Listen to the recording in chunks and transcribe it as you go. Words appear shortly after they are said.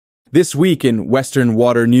This week in Western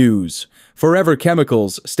Water News, forever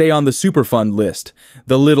chemicals stay on the Superfund list.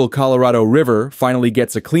 The Little Colorado River finally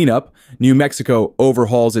gets a cleanup. New Mexico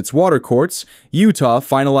overhauls its water courts. Utah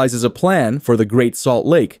finalizes a plan for the Great Salt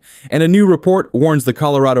Lake. And a new report warns the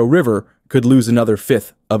Colorado River could lose another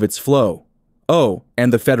fifth of its flow. Oh,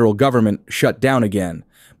 and the federal government shut down again.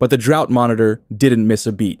 But the Drought Monitor didn't miss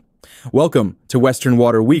a beat. Welcome to Western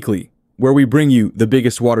Water Weekly, where we bring you the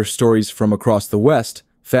biggest water stories from across the West,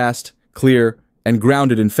 fast, clear, and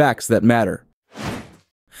grounded in facts that matter.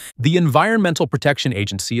 The Environmental Protection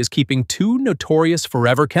Agency is keeping two notorious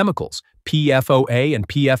forever chemicals, PFOA and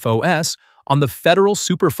PFOS, on the federal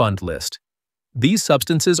Superfund list. These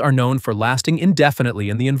substances are known for lasting indefinitely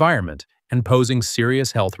in the environment and posing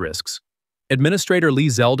serious health risks. Administrator Lee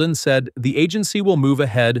Zeldin said the agency will move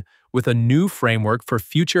ahead with a new framework for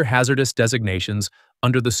future hazardous designations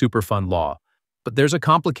under the Superfund law. But there's a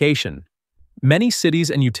complication. Many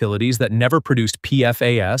cities and utilities that never produced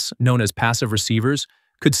PFAS, known as passive receivers,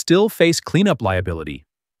 could still face cleanup liability.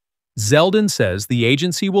 Zeldin says the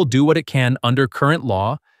agency will do what it can under current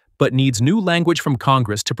law, but needs new language from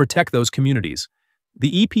Congress to protect those communities.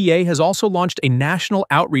 The EPA has also launched a national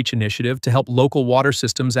outreach initiative to help local water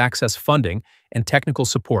systems access funding and technical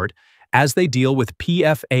support as they deal with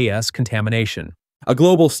PFAS contamination. A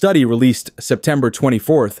global study released September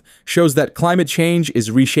 24th shows that climate change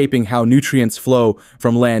is reshaping how nutrients flow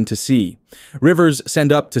from land to sea. Rivers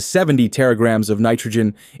send up to 70 teragrams of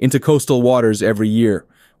nitrogen into coastal waters every year,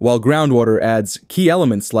 while groundwater adds key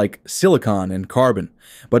elements like silicon and carbon.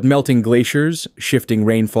 But melting glaciers, shifting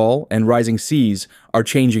rainfall, and rising seas are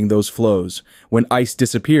changing those flows. When ice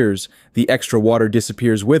disappears, the extra water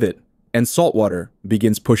disappears with it, and saltwater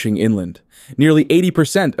begins pushing inland. Nearly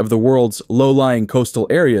 80% of the world's low-lying coastal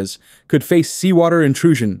areas could face seawater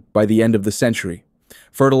intrusion by the end of the century.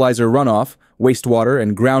 Fertilizer runoff, wastewater,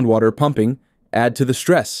 and groundwater pumping add to the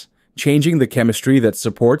stress, changing the chemistry that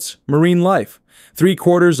supports marine life.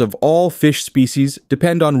 3/4 of all fish species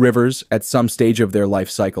depend on rivers at some stage of their life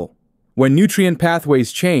cycle. When nutrient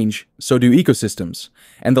pathways change, so do ecosystems,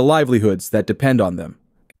 and the livelihoods that depend on them.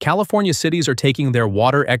 California cities are taking their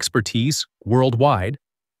water expertise worldwide.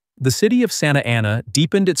 The city of Santa Ana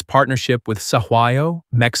deepened its partnership with Sahuayo,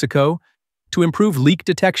 Mexico, to improve leak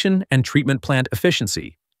detection and treatment plant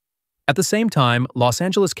efficiency. At the same time, Los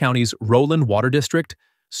Angeles County's Roland Water District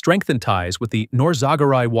strengthened ties with the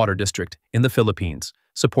Norzagaray Water District in the Philippines,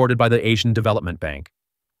 supported by the Asian Development Bank.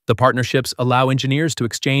 The partnerships allow engineers to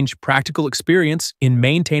exchange practical experience in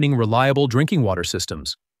maintaining reliable drinking water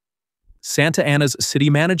systems. Santa Ana's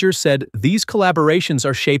city manager said these collaborations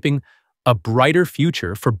are shaping a brighter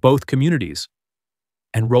future for both communities.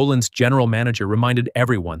 And Roland's general manager reminded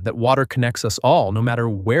everyone that water connects us all no matter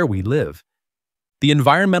where we live. The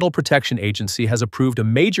Environmental Protection Agency has approved a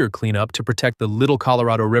major cleanup to protect the Little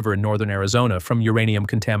Colorado River in northern Arizona from uranium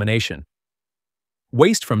contamination.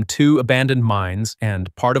 Waste from 2 abandoned mines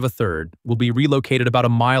and part of a third will be relocated about a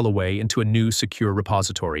mile away into a new secure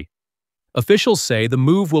repository. Officials say the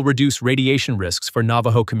move will reduce radiation risks for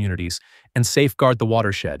Navajo communities and safeguard the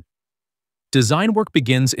watershed. Design work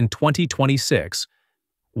begins in 2026.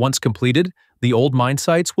 Once completed, the old mine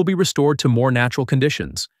sites will be restored to more natural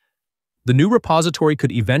conditions. The new repository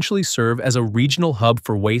could eventually serve as a regional hub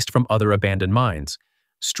for waste from other abandoned mines,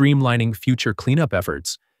 streamlining future cleanup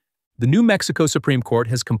efforts. The New Mexico Supreme Court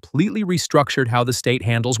has completely restructured how the state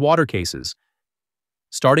handles water cases.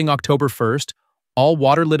 Starting October 1st, all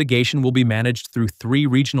water litigation will be managed through 3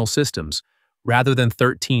 regional systems, rather than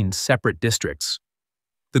 13 separate districts.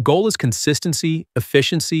 The goal is consistency,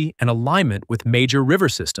 efficiency, and alignment with major river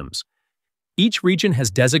systems. Each region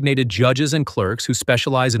has designated judges and clerks who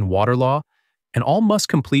specialize in water law, and all must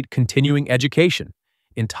complete continuing education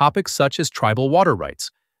in topics such as tribal water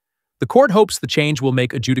rights. The court hopes the change will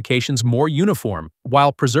make adjudications more uniform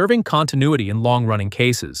while preserving continuity in long-running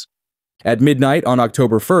cases. At midnight on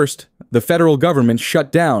October 1st, the federal government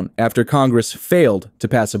shut down after Congress failed to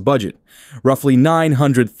pass a budget. Roughly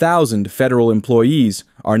 900,000 federal employees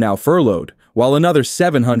are now furloughed, while another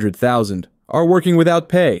 700,000 are working without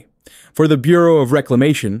pay. For the Bureau of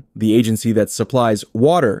Reclamation, the agency that supplies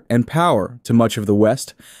water and power to much of the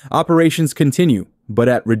West, operations continue, but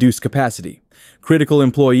at reduced capacity. Critical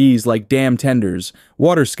employees like dam tenders,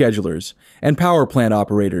 water schedulers, and power plant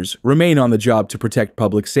operators remain on the job to protect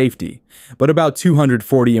public safety, but about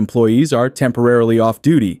 240 employees are temporarily off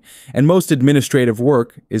duty, and most administrative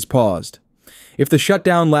work is paused. If the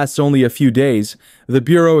shutdown lasts only a few days, the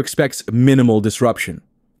Bureau expects minimal disruption.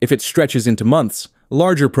 If it stretches into months,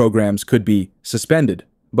 larger programs could be suspended.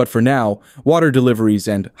 But for now, water deliveries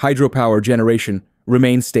and hydropower generation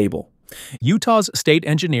remain stable. Utah's state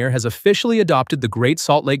engineer has officially adopted the Great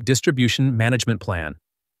Salt Lake Distribution Management Plan.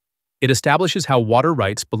 It establishes how water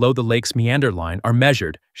rights below the lake's meander line are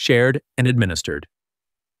measured, shared, and administered.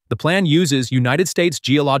 The plan uses United States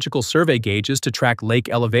Geological Survey gauges to track lake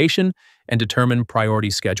elevation and determine priority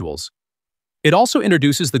schedules. It also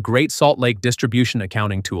introduces the Great Salt Lake Distribution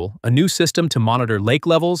Accounting Tool, a new system to monitor lake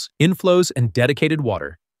levels, inflows, and dedicated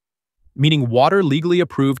water, meaning water legally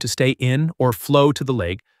approved to stay in or flow to the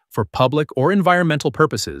lake for public or environmental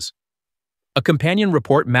purposes. A companion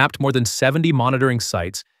report mapped more than 70 monitoring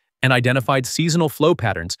sites and identified seasonal flow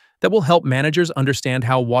patterns that will help managers understand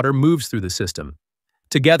how water moves through the system.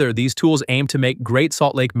 Together, these tools aim to make Great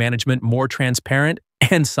Salt Lake management more transparent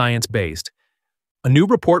and science-based. A new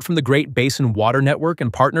report from the Great Basin Water Network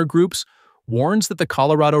and partner groups warns that the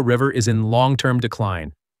Colorado River is in long-term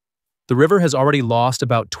decline. The river has already lost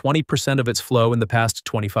about 20% of its flow in the past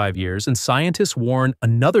 25 years, and scientists warn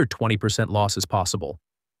another 20% loss is possible.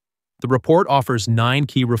 The report offers 9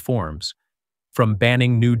 key reforms, from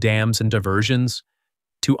banning new dams and diversions,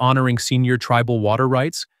 to honoring senior tribal water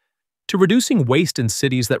rights, to reducing waste in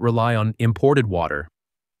cities that rely on imported water.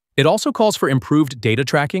 It also calls for improved data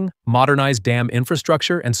tracking, modernized dam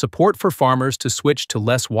infrastructure, and support for farmers to switch to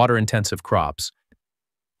less water-intensive crops.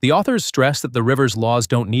 The authors stress that the river's laws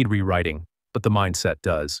don't need rewriting, but the mindset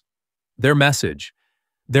does. Their message: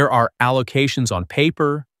 there are allocations on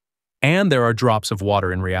paper, and there are drops of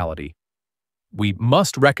water in reality. We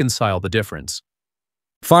must reconcile the difference.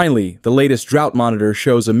 Finally, the latest drought monitor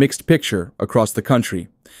shows a mixed picture across the country.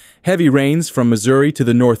 Heavy rains from Missouri to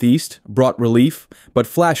the northeast brought relief, but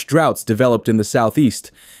flash droughts developed in the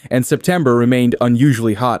southeast, and September remained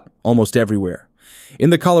unusually hot almost everywhere.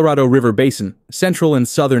 In the Colorado River Basin, central and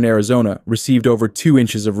southern Arizona received over 2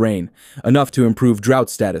 inches of rain, enough to improve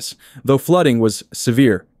drought status, though flooding was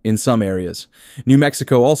severe in some areas. New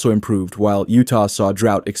Mexico also improved, while Utah saw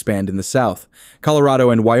drought expand in the south. Colorado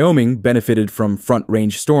and Wyoming benefited from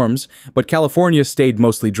front-range storms, but California stayed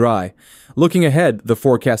mostly dry. Looking ahead, the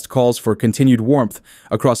forecast calls for continued warmth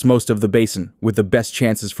across most of the basin, with the best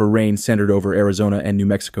chances for rain centered over Arizona and New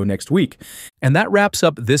Mexico next week. And that wraps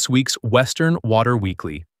up this week's Western Water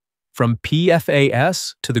Weekly. From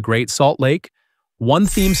PFAS to the Great Salt Lake, one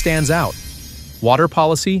theme stands out: water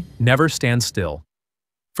policy never stands still.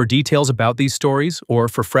 For details about these stories, or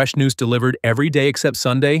for fresh news delivered every day except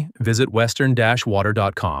Sunday, visit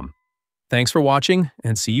western-water.com. Thanks for watching,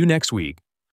 and see you next week.